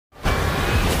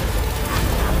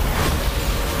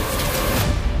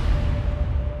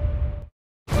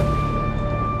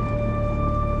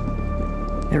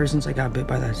Ever since I got bit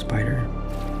by that spider,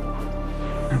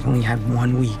 I've only had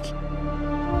 1 week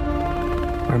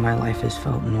where my life has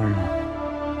felt normal.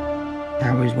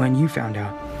 That was when you found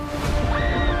out.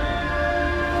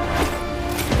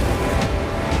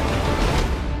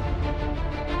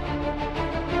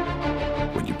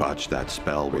 When you botched that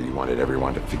spell where you wanted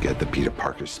everyone to forget the Peter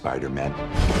Parker Spider-Man,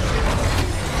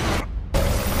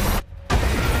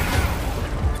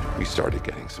 we started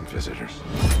getting some visitors.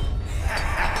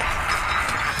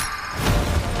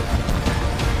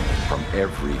 From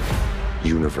every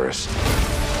universe.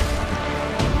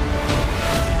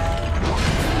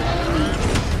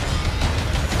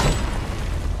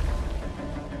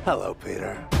 Hello,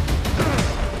 Peter.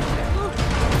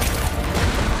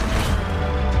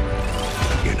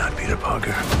 You're not Peter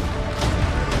Parker.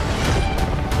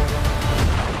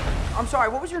 I'm sorry,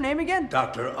 what was your name again?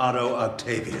 Dr. Otto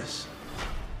Octavius.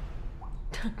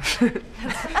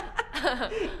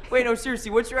 Wait, no, seriously,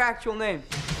 what's your actual name?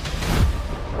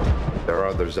 There are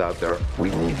others out there. We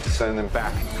need to send them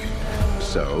back.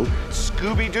 So,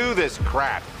 Scooby-Doo this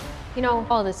crap. You know,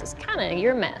 all this is kind of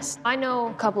your mess. I know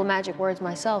a couple of magic words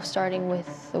myself, starting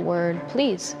with the word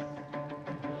please.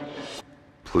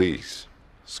 Please,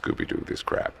 Scooby-Doo this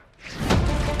crap.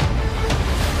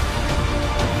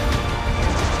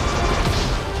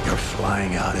 You're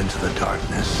flying out into the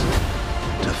darkness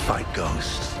to fight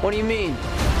ghosts. What do you mean?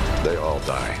 They all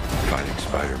die fighting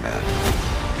Spider-Man.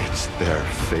 It's their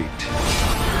fate.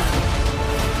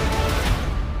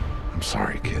 I'm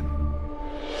sorry, kid.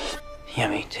 Yeah,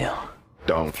 me too.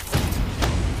 Don't.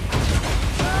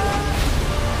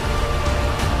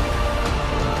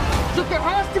 Look, there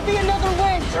has to be another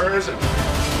way! There isn't.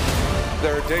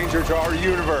 They're a danger to our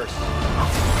universe.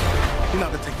 You're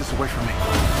not gonna take this away from me.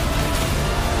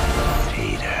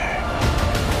 Peter,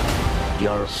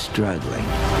 You're struggling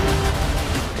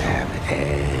to have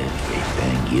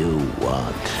everything you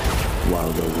want while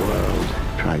the world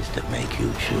tries to make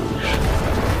you choose.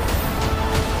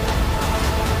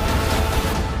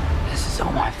 This is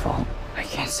all my fault. I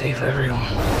can't save everyone.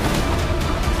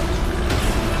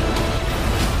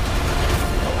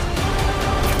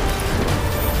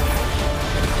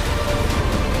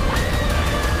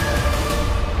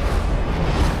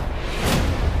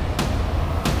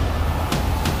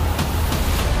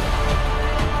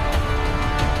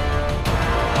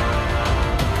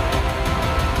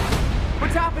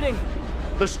 What's happening?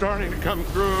 They're starting to come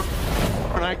through,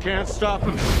 and I can't stop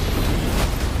them.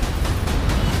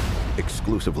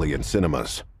 Exclusively in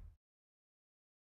cinemas.